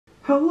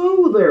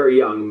Hello there,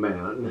 young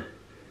man.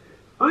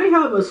 I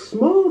have a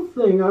small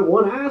thing I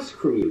want to ask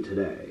from you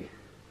today.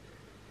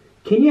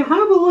 Can you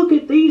have a look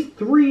at these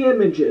three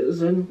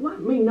images and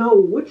let me know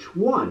which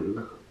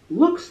one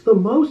looks the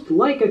most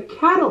like a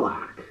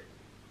Cadillac?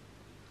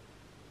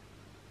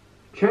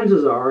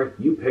 Chances are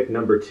you pick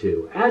number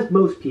 2, as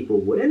most people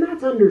would, and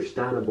that's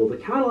understandable. The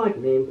Cadillac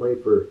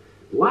nameplate for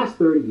the last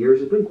 30 years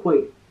has been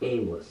quite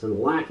aimless and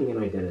lacking in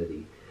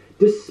identity,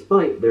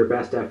 despite their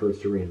best efforts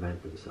to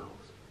reinvent themselves.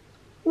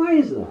 Why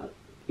is that?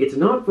 It's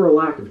not for a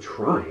lack of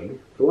trying.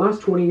 For the last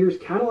 20 years,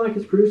 Cadillac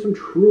has produced some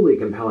truly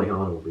compelling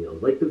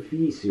automobiles, like the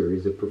V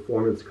series of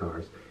performance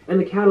cars and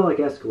the Cadillac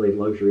Escalade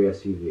luxury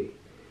SUV. In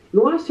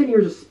the last 10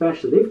 years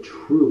especially, they've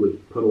truly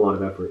put a lot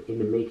of effort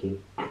into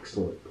making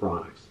excellent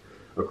products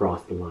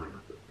across the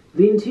lineup.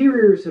 The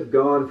interiors have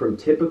gone from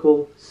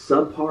typical,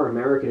 subpar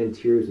American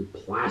interiors with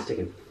plastic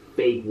and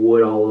fake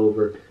wood all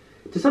over,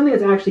 to something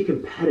that's actually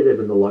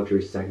competitive in the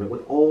luxury segment,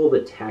 with all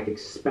the tech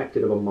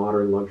expected of a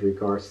modern luxury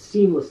car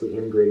seamlessly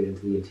integrated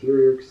into the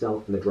interior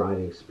itself and the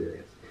driving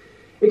experience.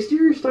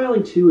 Exterior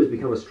styling too has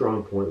become a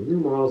strong point, with new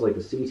models like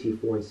the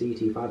CT-4 and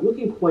CT-5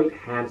 looking quite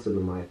handsome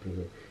in my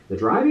opinion. The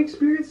driving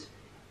experience?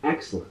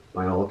 Excellent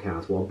by all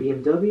accounts. While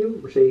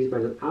BMW,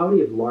 Mercedes-Benz, and Audi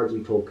have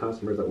largely told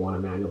customers that want a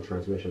manual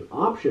transmission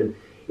option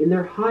in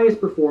their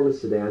highest performance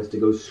sedans to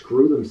go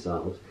screw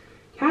themselves,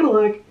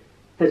 Cadillac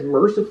has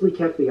mercifully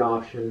kept the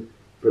option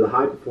for the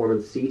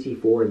high-performance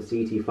CT-4 and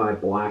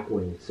CT-5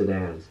 Blackwing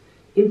sedans,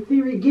 in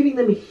theory giving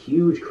them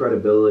huge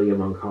credibility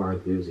among car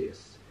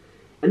enthusiasts.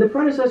 And the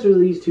predecessors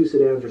of these two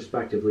sedans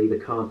respectively, the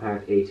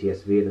compact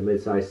ATS-V and the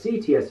midsize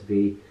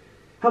CTS-V,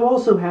 have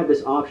also had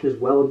this option as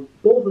well,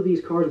 and both of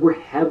these cars were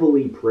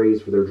heavily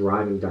praised for their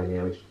driving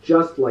dynamics,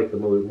 just like the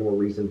more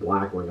recent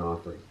Blackwing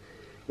offerings.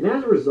 And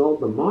as a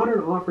result, the modern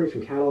offerings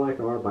from Cadillac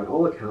are, by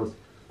all accounts,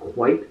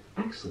 quite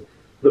excellent.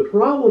 The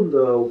problem,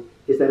 though,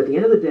 is that at the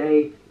end of the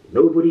day,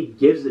 nobody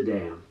gives a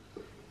damn.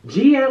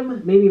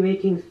 GM may be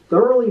making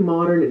thoroughly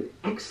modern and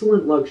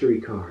excellent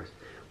luxury cars,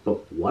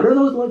 but what are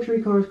those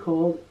luxury cars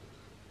called?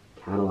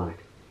 Cadillac.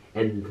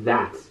 And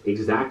that's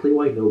exactly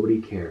why nobody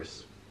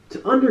cares.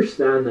 To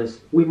understand this,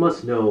 we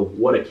must know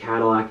what a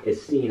Cadillac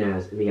is seen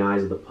as in the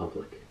eyes of the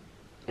public.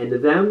 And to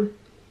them,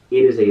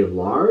 it is a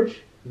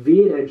large,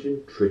 V8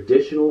 engine,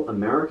 traditional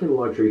American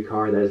luxury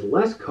car that is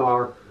less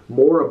car,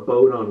 more a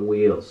boat on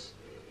wheels.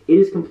 It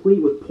is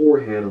complete with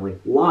poor handling,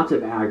 lots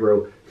of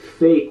aggro,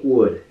 fake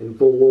wood, and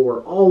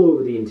velour all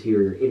over the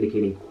interior,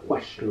 indicating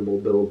questionable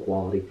build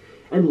quality,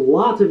 and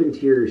lots of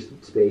interior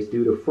space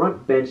due to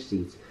front bench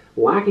seats,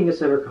 lacking a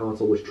center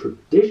console which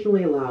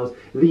traditionally allows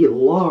the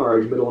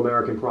large middle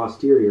American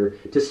posterior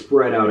to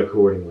spread out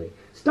accordingly.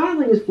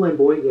 Styling is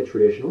flamboyant yet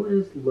traditional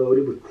and is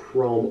loaded with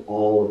chrome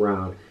all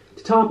around.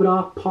 To top it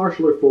off,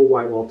 partial or full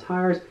white wall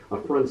tires, a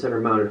front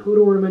center mounted hood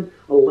ornament,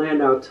 a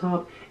Landau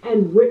top,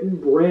 and written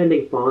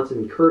branding fonts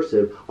in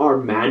cursive are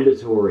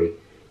mandatory.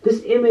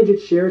 This image it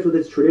shares with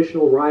its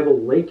traditional rival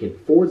Lincoln,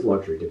 Ford's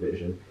luxury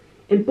division,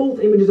 and both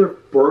images are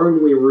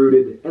firmly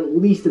rooted at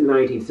least in the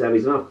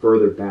 1970s, not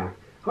further back.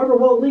 However,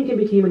 while Lincoln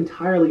became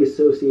entirely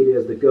associated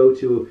as the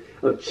go-to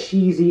of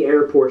cheesy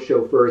airport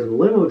chauffeurs and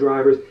limo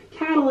drivers,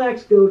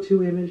 Cadillac's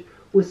go-to image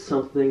was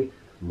something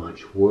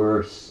much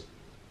worse.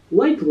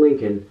 Like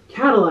Lincoln,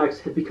 Cadillacs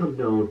have become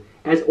known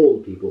as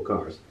old people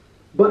cars.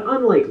 But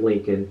unlike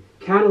Lincoln,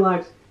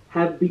 Cadillacs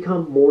have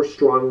become more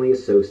strongly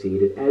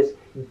associated as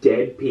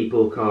dead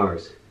people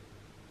cars.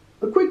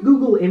 A quick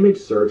Google image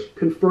search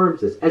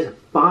confirms this, as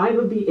 5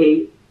 of the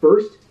 8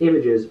 first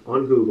images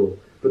on Google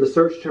for the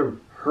search term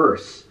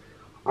hearse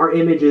are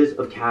images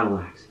of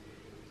Cadillacs.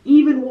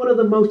 Even one of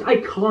the most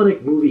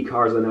iconic movie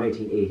cars of the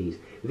 1980s,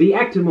 the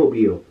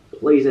Ectomobile,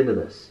 plays into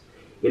this.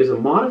 It is a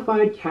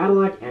modified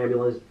Cadillac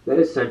ambulance that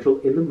is central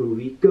in the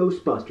movie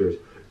Ghostbusters.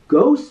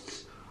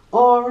 Ghosts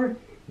are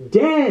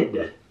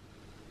dead!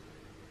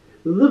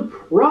 The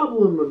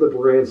problem of the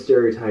brand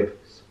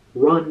stereotypes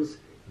runs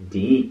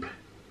deep,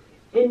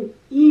 and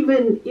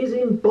even is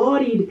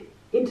embodied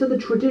into the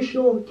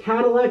traditional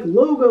Cadillac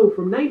logo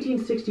from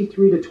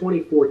 1963 to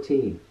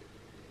 2014.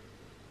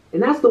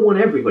 And that's the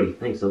one everybody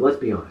thinks of, let's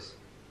be honest.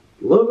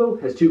 The logo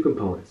has 2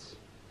 components.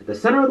 At the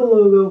center of the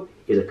logo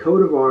is a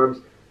coat of arms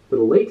for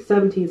the late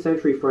 17th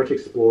century French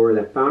explorer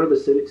that founded the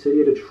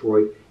city of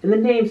Detroit and the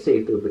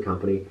namesake of the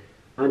company,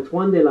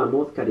 Antoine de la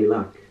Motte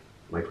Cadillac.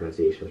 My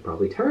pronunciation is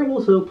probably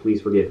terrible, so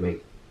please forgive me.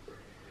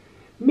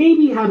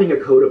 Maybe having a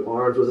coat of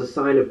arms was a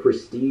sign of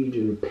prestige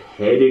and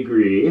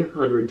pedigree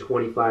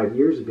 125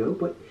 years ago,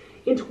 but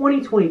in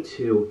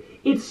 2022,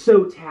 it's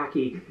so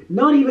tacky,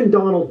 not even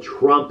Donald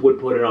Trump would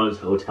put it on his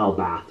hotel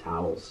bath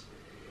towels.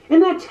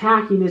 And that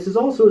tackiness is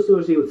also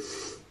associated with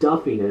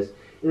stuffiness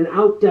and an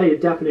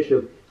outdated definition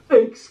of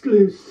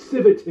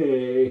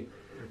exclusivity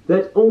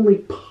that only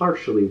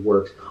partially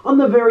works on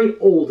the very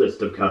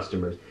oldest of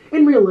customers.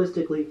 And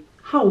realistically,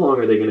 how long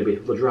are they going to be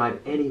able to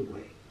drive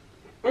anyway?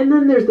 And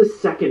then there's the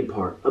second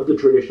part of the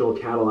traditional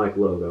Cadillac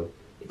logo.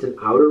 It's an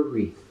outer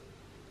wreath.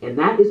 And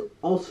that is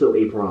also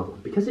a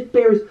problem, because it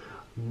bears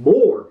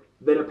more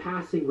than a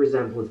passing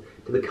resemblance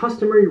to the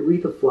customary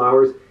wreath of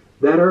flowers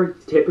that are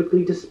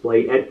typically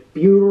displayed at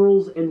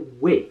funerals and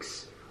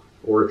wakes,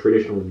 or a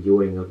traditional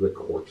viewing of the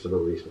corpse of a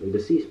recently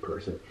deceased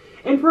person.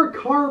 And for a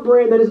car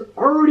brand that is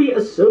already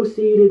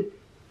associated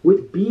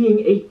with being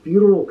a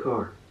funeral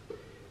car,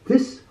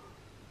 this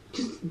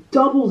just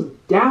doubles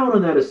down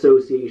on that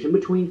association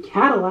between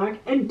Cadillac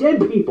and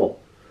dead people.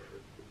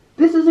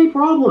 This is a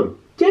problem.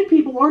 Dead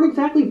people aren't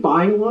exactly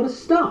buying a lot of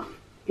stuff.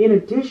 In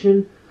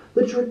addition,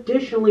 the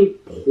traditionally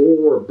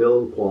poor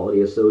build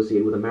quality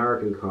associated with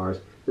American cars,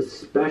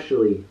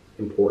 especially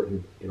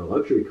important in a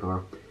luxury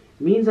car,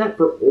 means that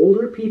for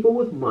older people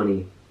with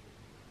money,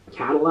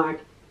 Cadillac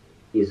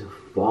is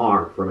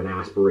far from an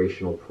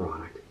aspirational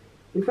product.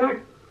 In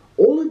fact,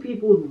 older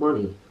people with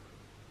money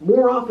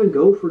more often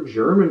go for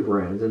German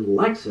brands and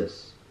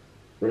Lexus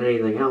than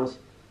anything else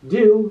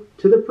due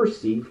to the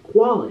perceived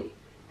quality,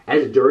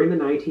 as during the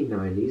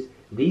 1990s,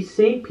 these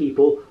same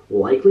people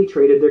likely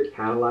traded their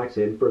Cadillacs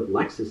in for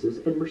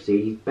Lexuses and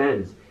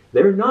Mercedes-Benz.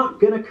 They're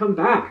not going to come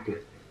back.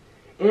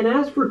 And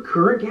as for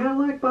current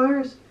Cadillac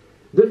buyers,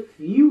 the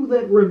few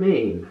that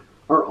remain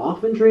are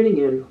often trading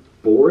in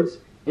Fords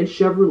and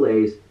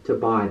Chevrolets to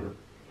buy them.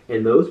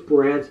 And those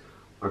brands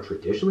are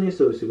traditionally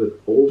associated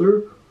with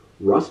older,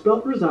 Rust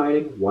Belt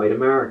residing white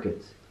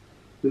Americans.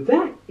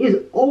 That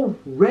is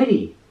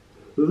already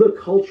the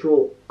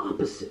cultural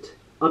opposite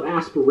of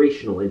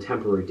aspirational and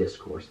temporary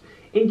discourse.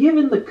 And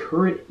given the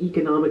current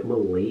economic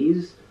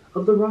malaise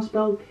of the Rust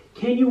Belt,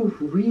 can you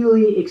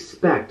really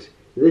expect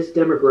this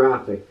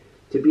demographic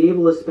to be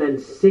able to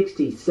spend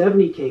 60,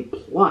 70K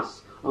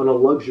plus on a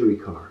luxury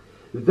car?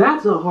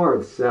 That's a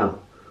hard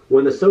sell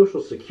when the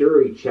Social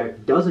Security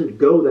check doesn't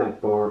go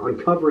that far on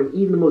covering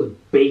even the most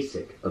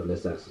basic of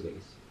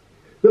necessities.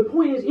 The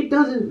point is, it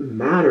doesn't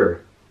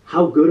matter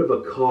how good of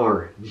a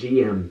car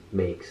GM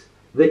makes.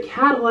 The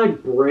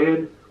Cadillac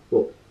brand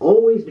will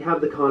always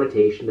have the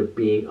connotation of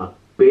being a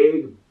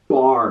big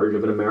barge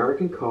of an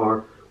American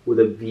car with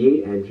a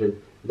V8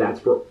 engine that's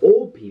for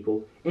old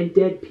people and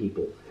dead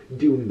people.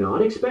 Do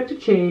not expect to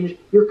change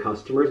your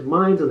customers'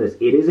 minds on this.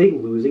 It is a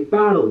losing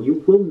battle.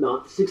 You will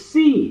not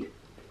succeed.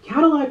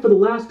 Cadillac for the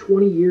last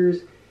 20 years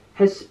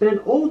has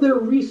spent all their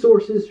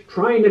resources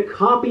trying to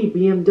copy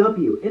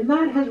BMW, and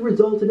that has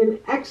resulted in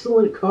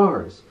excellent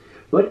cars,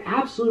 but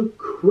absolute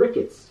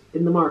crickets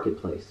in the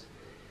marketplace.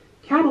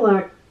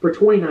 Cadillac for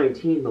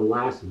 2019, the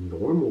last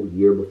normal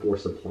year before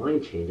supply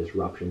chain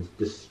disruptions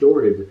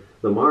distorted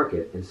the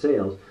market and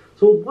sales,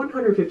 sold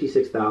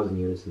 156,000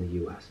 units in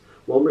the US,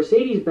 while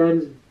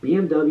Mercedes-Benz,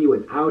 BMW,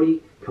 and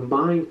Audi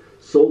combined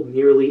sold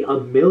nearly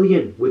 1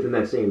 million within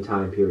that same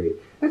time period.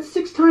 That's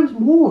 6 times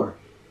more.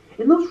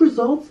 And those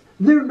results,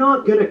 they're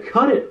not going to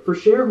cut it for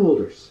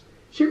shareholders.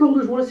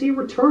 Shareholders want to see a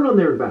return on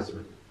their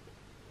investment.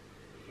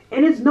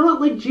 And it's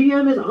not like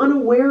GM is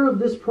unaware of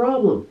this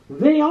problem.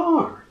 They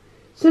are.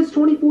 Since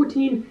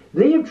 2014,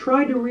 they have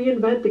tried to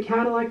reinvent the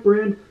Cadillac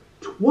brand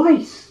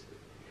twice.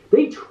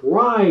 They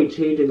tried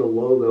changing the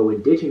logo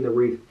and ditching the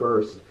wreath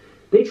first.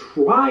 They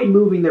tried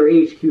moving their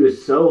HQ to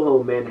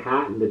Soho,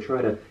 Manhattan to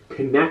try to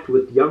connect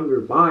with younger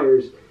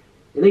buyers.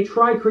 And they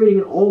tried creating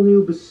an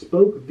all-new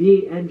bespoke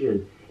V8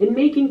 engine and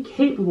making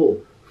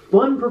capable,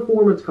 fun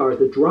performance cars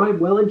that drive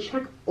well and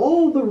check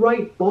all the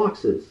right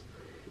boxes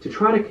to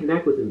try to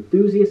connect with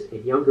enthusiasts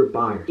and younger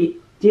buyers. It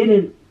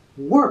didn't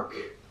work.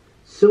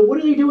 So what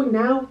are they doing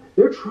now?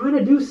 They're trying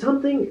to do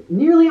something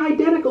nearly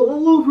identical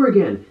all over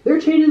again. They're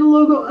changing the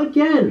logo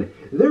again.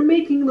 They're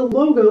making the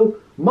logo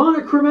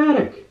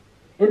monochromatic.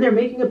 And they're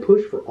making a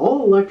push for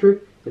all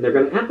electric, and they're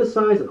going to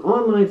emphasize an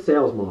online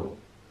sales model.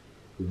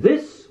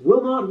 This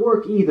will not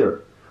work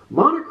either.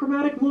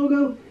 Monochromatic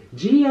logo,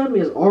 GM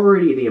is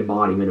already the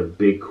embodiment of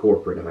big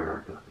corporate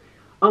America.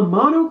 A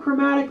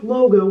monochromatic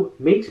logo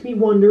makes me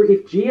wonder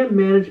if GM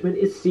management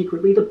is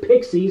secretly the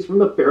Pixies from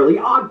the Fairly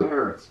Odd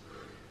Parents.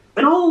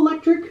 An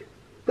all-electric?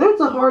 That's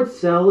a hard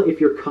sell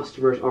if your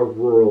customers are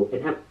rural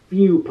and have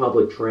few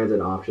public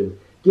transit options,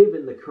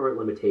 given the current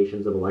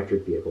limitations of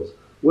electric vehicles.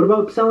 What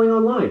about selling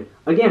online?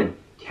 Again,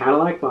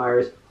 Cadillac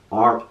buyers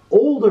are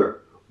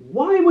older.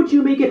 Why would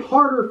you make it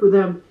harder for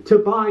them to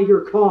buy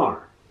your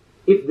car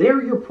if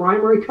they're your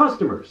primary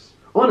customers?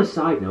 On a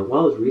side note,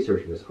 while I was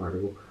researching this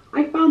article,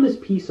 I found this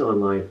piece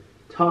online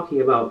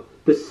talking about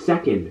the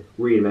second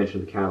reinvention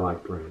of the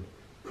Cadillac brand.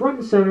 Front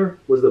and center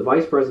was the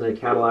Vice President of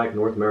Cadillac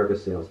North America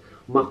Sales,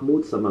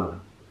 Mahmoud Samara.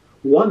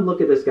 One look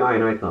at this guy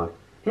and I thought,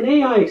 an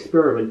AI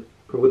experiment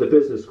with a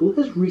business school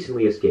has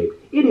recently escaped.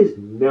 It is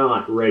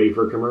not ready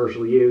for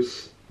commercial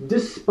use.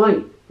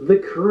 Despite the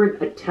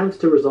current attempts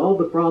to resolve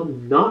the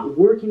problem not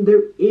working,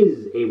 there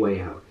is a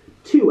way out.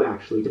 2,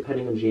 actually,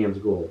 depending on GM's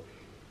goal.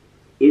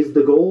 Is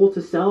the goal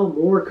to sell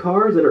more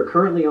cars that are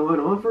currently on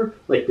offer,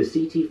 like the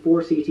CT4,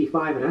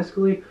 CT5, and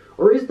Escalade,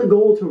 or is the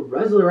goal to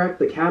resurrect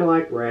the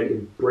Cadillac brand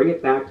and bring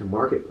it back to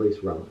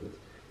marketplace relevance?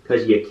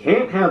 Because you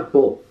can't have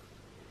both.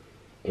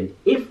 And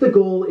if the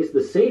goal is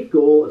the safe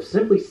goal of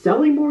simply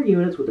selling more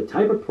units with the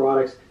type of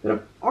products that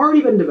have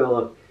already been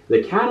developed,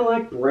 the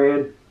Cadillac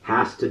brand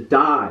has to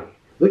die.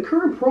 The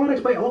current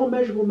products by all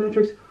measurable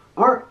metrics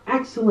are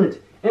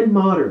excellent and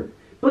modern,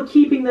 but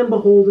keeping them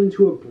beholden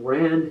to a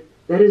brand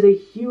that is a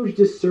huge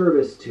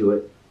disservice to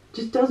it,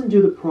 just doesn't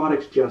do the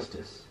products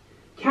justice.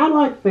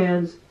 Cadillac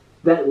fans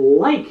that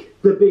like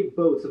the big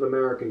boats of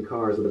American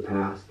cars of the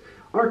past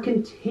are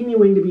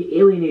continuing to be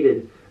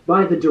alienated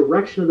by the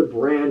direction of the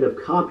brand of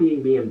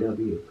copying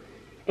BMW.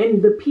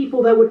 And the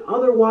people that would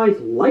otherwise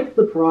like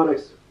the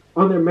products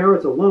on their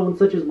merits alone,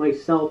 such as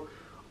myself,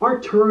 are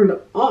turned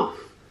off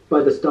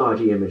by the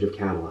stodgy image of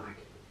Cadillac.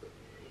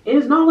 And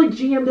it's not like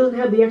GM doesn't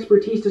have the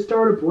expertise to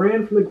start a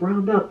brand from the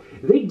ground up.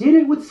 They did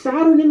it with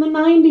Saturn in the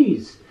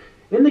 90s.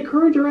 And the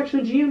current direction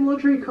of GM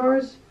luxury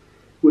cars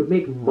would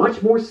make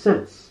much more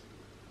sense.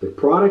 The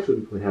products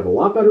would have a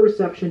lot better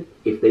reception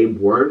if they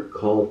weren't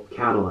called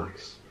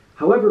Cadillacs.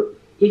 However,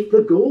 if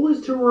the goal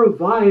is to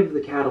revive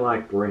the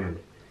Cadillac brand,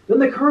 then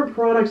the current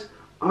products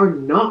are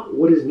not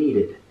what is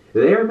needed.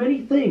 They are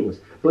many things,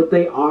 but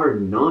they are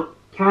not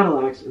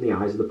Cadillacs in the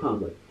eyes of the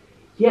public.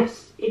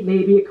 Yes, it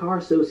may be a car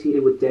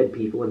associated with dead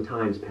people in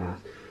times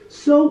past,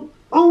 so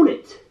own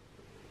it!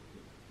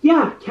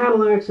 Yeah,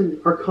 Cadillacs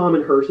are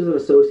common hearses and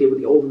associated with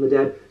the old and the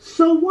dead,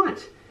 so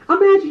what?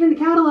 Imagine a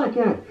Cadillac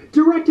ad,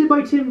 directed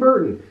by Tim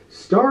Burton,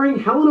 starring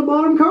Helena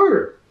Bonham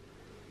Carter.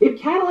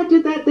 If Cadillac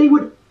did that, they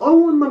would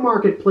own the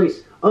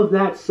marketplace of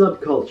that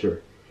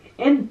subculture.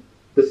 And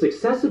the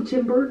success of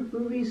Tim Burton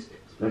movies,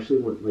 especially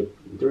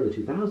during the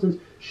 2000s,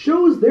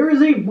 shows there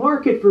is a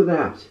market for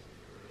that.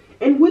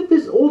 And with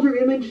this older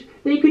image,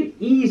 they could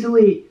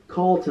easily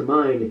call to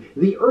mind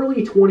the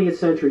early 20th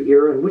century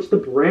era in which the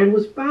brand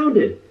was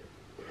founded.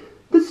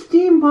 The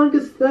steampunk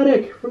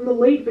aesthetic from the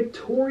late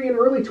Victorian,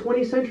 early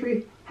 20th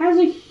century has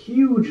a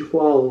huge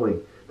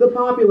following. The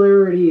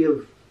popularity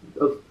of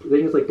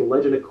things like The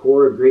Legend of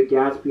Korra, Great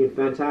Gatsby, and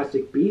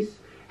Fantastic Beasts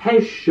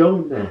has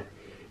shown that.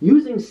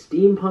 Using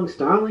steampunk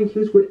styling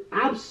cues would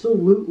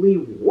absolutely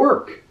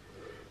work.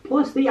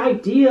 Plus, the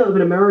idea of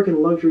an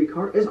American luxury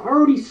car is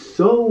already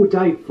so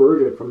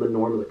divergent from the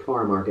norm of the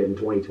car market in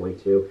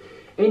 2022,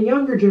 and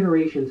younger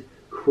generations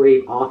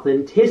crave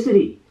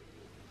authenticity.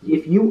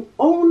 If you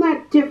own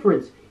that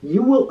difference,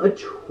 you will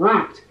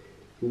attract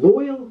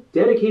loyal,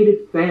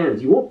 dedicated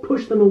fans. You won't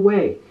push them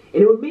away.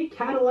 And it would make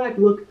Cadillac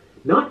look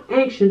not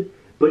ancient,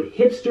 but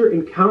hipster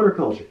and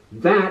counterculture.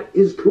 That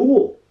is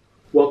cool.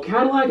 While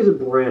Cadillac as a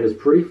brand is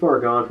pretty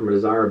far gone from a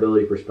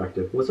desirability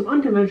perspective, with some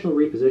unconventional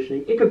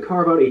repositioning, it could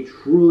carve out a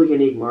truly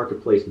unique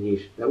marketplace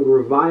niche that would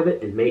revive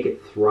it and make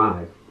it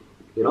thrive.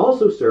 It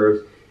also serves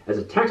as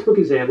a textbook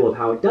example of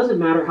how it doesn't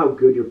matter how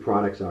good your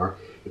products are.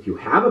 If you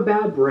have a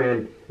bad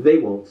brand, they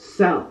won't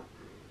sell.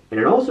 And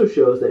it also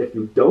shows that if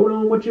you don't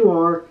own what you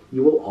are,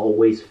 you will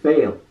always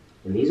fail.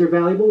 And these are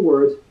valuable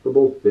words for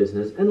both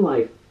business and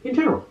life in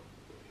general.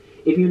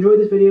 If you enjoyed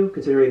this video,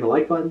 consider hitting the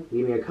like button,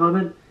 leaving a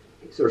comment,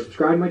 or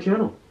subscribe to my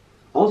channel.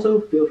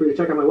 Also, feel free to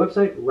check out my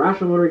website,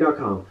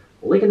 rationalmotoring.com.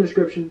 Link in the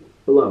description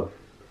below.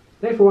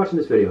 Thanks for watching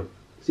this video.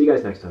 See you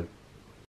guys next time.